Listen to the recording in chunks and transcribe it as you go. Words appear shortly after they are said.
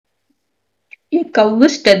A cow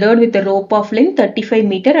is tethered with a rope of length 35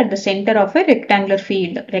 meter at the center of a rectangular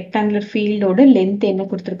field. Rectangular field ஓட length என்ன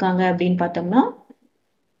கொடுத்திருக்காங்க அப்படின்னு பார்த்தோம்னா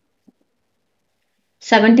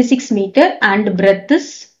 76 meter and breadth is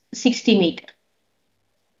 60 meter.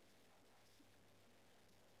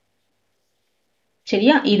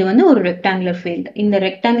 சரியா? இது வந்து ஒரு rectangular field. இந்த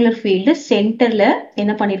rectangular field சென்டர்ல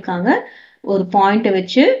என்ன பண்ணிருக்காங்க? ஒரு பாயிண்ட்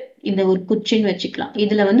வச்சு இந்த ஒரு குச்சின்னு வச்சுக்கலாம்.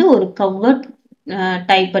 இதுல வந்து ஒரு கவ்வை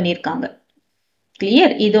டைப் பண்ணிருக்காங்க.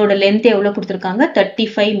 கிளியர்? இதோட லென்த் எவ்வளவு கொடுத்திருக்காங்க?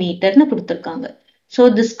 35 மீட்டர்னு கொடுத்திருக்காங்க. So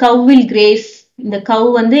this cow will graze. இந்த cow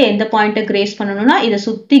வந்து எந்த பாயிண்ட கிரேஸ் பண்ணணும்னா இத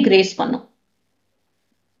சுத்தி கிரேஸ் பண்ணும்.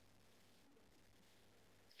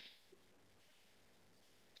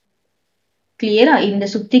 கிளியரா? இந்த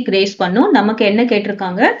சுத்தி கிரேஸ் பண்ணும். நமக்கு என்ன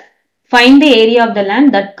கேட்டிருக்காங்க? Find the area of the land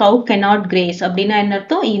that cow cannot graze. அப்படின்னா என்ன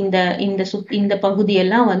அர்த்தம்? இந்த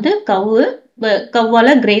பகுதியெல்லாம் வந்து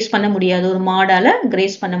கவ்வால கிரேஸ் பண்ண முடியாது. ஒரு மாடால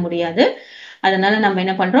கிரேஸ் பண்ண முடியாது. அதனால நம்ம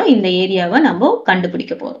என்ன பண்றோம்? இந்த ஏரியாவை நம்ம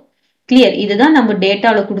கண்டுபிடிக்க போறோம். கிளியர்? இதுதான் நம்ம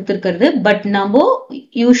டேட்டால கொடுத்திருக்கிறது. பட் நம்ம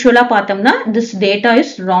யூசுவலா பார்த்தோம்னா திஸ் டேட்டா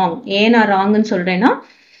இஸ் ராங். ஏன் நான் ராங்னு சொல்றேன்னா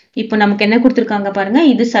இப்போ நமக்கு என்ன கொடுத்திருக்காங்க பாருங்க.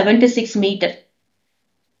 இது 76 மீட்டர்.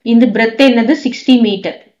 இந்த பிரெத் என்னது? 60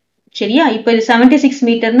 மீட்டர். சரியா? இப்போ இது 76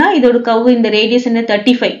 மீட்டர்னா இதோட கவ் இந்த ரேடியஸ் என்ன?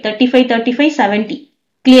 35 35 35 70.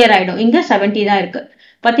 கிளியர் ஆயிடும். இங்க 70 தான் இருக்கு.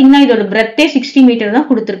 பாத்தீங்கன்னா இதோட பிரெத்தே 60 மீட்டர் தான்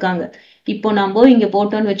கொடுத்திருக்காங்க. இப்போ நம்ம இங்க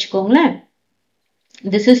போட்டோம்னு வச்சுக்கோங்களேன்.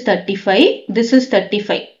 This is 35, this is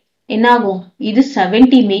 35. என்ன ஆகும்? இது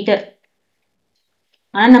 70 மீட்டர்.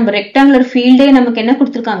 ஆனா நம்ம ரெக்டாங்குலர் ஃபீல்டே நமக்கு என்ன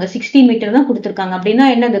கொடுத்திருக்காங்க? 60 மீட்டர் தான் கொடுத்திருக்காங்க. அப்படின்னா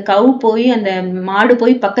என்ன? அந்த கவ் போய் அந்த மாடு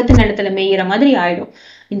போய் பக்கத்து நிலத்துல மேயிற மாதிரி ஆயிடும்.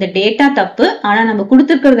 இந்த டேட்டா தப்பு. ஆனா நம்ம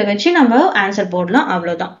கொடுத்திருக்கிறத வச்சு நம்ம ஆன்சர் போடலாம்.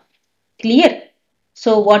 அவ்வளவுதான். கிளியர்?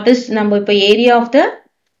 So what is நம்ம இப்ப area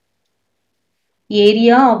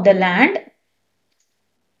of the land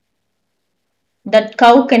that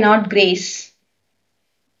cow cannot graze.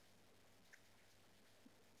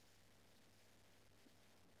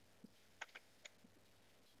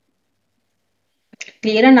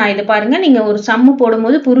 கிளியரா? நான் இதை பாருங்க. நீங்க ஒரு சம்மு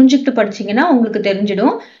போடும்போது புரிஞ்சுட்டு படிச்சீங்கன்னா உங்களுக்கு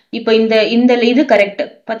தெரிஞ்சிடும். இப்போ இந்த இது கரெக்ட்.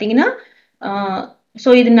 பாத்தீங்கன்னா சோ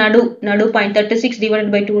இது நடு பாயிண்ட் 36 டிவைடட்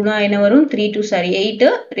பை 2 என்ன வரும்? 8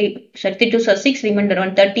 32 6 reminder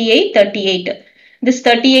 1 38. This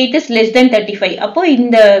 38 is less than 35. அப்போ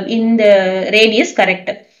இந்த ரேடியஸ்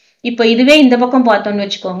கரெக்ட். இப்போ இதுவே இந்த பக்கம் பார்த்தோம்னு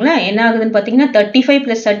வச்சுக்கோங்களேன். என்ன ஆகுதுன்னு பாத்தீங்கன்னா 35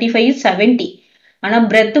 பிளஸ் 35 இஸ் 70. ஆனா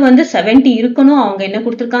பிரெத் வந்து 70 இருக்கணும். அவங்க என்ன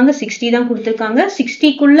கொடுத்திருக்காங்க? 60 தான் கொடுத்திருக்காங்க.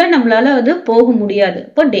 60க்குள்ள நம்மளால அது போக முடியாது.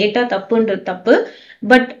 இப்போ டேட்டா தப்புன்றது தப்பு.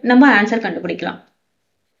 பட் நம்ம ஆன்சர் கண்டுபிடிக்கலாம்.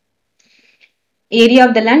 Area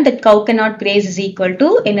of the land that gov cannot graze is equal to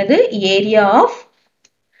என்னது? ஏரியா ஆஃப்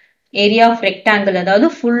ரெக்டாங்கிள், அதாவது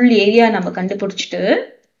ஃபுல் ஏரியா நம்ம கண்டுபிடிச்சிட்டு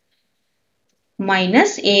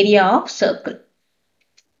மைனஸ் ஏரியா ஆஃப் சர்க்கிள்.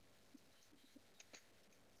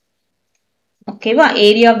 ஓகேவா?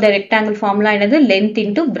 Area of the rectangle formula என்னது? Length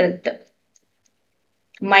into breadth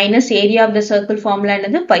minus area of the circle formula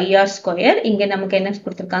என்னது? By R square. இங்க நமக்கு என்ன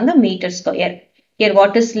கொடுத்திருக்காங்க? Metre square. Here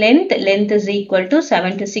what is length? Length is equal to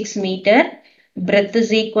 76 meter. Breadth is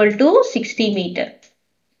equal to 60 meter.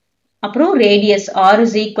 அப்புறம் radius R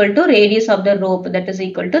is equal to radius of the rope, that is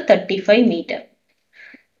equal to 35 meter.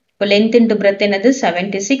 இப்போ length into breadth என்னது?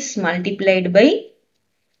 76 multiplied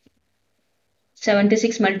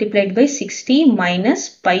by 60 minus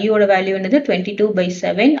pi ஓட value என்னது? 22 by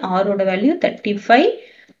 7. R ஓட value 35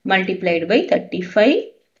 multiplied by 35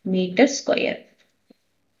 meter square.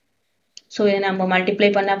 So இதை நம்ம multiply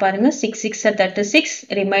பண்ணா பாருங்க. 6 6 are 36,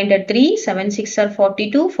 remainder 3, 7 6 are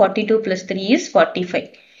 42, 42 plus 3 is 45.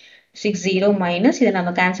 60 minus இதை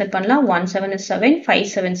நம்ம கேன்சல் பண்ணலாம். 1 7 is 7, 5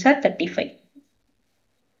 7s are 35.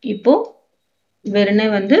 இப்போ வெறுனே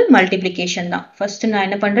வந்து மல்டிப்ளிகேஷன் தான். ஃபர்ஸ்ட் நான்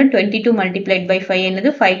என்ன பண்றேன்? 22 multiplied by 5 என்னது?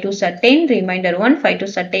 5 2s are 10, remainder 1, 5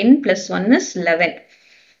 2s are 10 plus 1 is 11.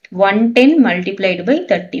 110 multiplied by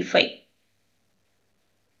 35.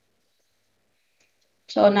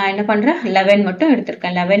 So நான் என்ன பண்றேன்? 11 மட்டும்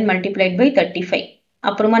எடுத்திருக்கேன். 11 multiplied by 35.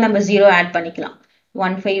 அப்புறமா நம்ம 0 ஆட் பண்ணிக்கலாம்.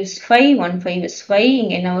 1 5 is 5, 1 5 is 5.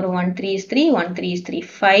 இங்க என்ன வரும்? 1 3 is 3, 1 3 is 3,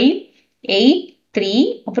 5 8 3.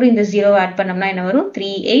 அப்புறம் இந்த 0 ஆட் பண்ணோம்னா என்ன வரும்?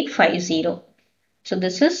 3850. So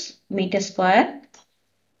this is meter square.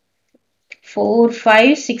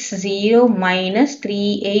 4560 minus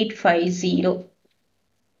 3850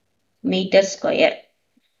 meter square.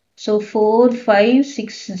 So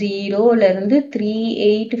 4560 ல இருந்து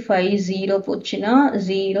 3850 போச்சுன்னா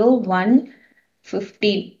 0 1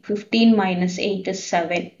 15. 15 minus 8 is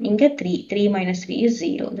 7. இங்க 3. 3 minus 3 is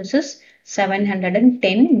 0. This is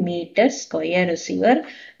 710 meter square is your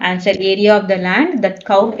answer. Area of the land that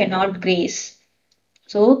cow cannot graze.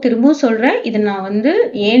 So திரும்பவும் சொல்றேன், இது நான் வந்து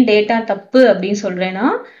ஏன் டேட்டா தப்பு அப்படின்னு சொல்றேன்னா,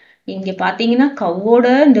 இங்க பாத்தீங்கன்னா கவ்வோட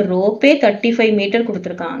இந்த ரோப்பே 35 மீட்டர்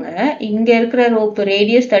கொடுத்துருக்காங்க. இங்க இருக்கிற ரோப்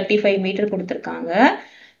ரேடியஸ் 35 மீட்டர் கொடுத்துருக்காங்க.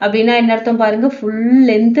 அப்படின்னா என்ன அர்த்தம் பாருங்க, ஃபுல்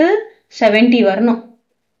லென்த் 70 வரணும்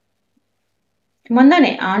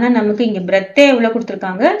தானே. ஆனா நமக்கு இங்க பிரெத்தே எவ்வளவு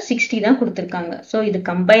கொடுத்துருக்காங்க, 60 தான் கொடுத்துருக்காங்க. ஸோ இது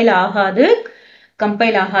கம்பைல்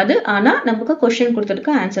ஆகாது. ஆனா நமக்கு கொஸ்டின்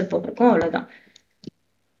கொடுத்துருக்க ஆன்சர் போட்டிருக்கோம், அவ்வளவுதான்.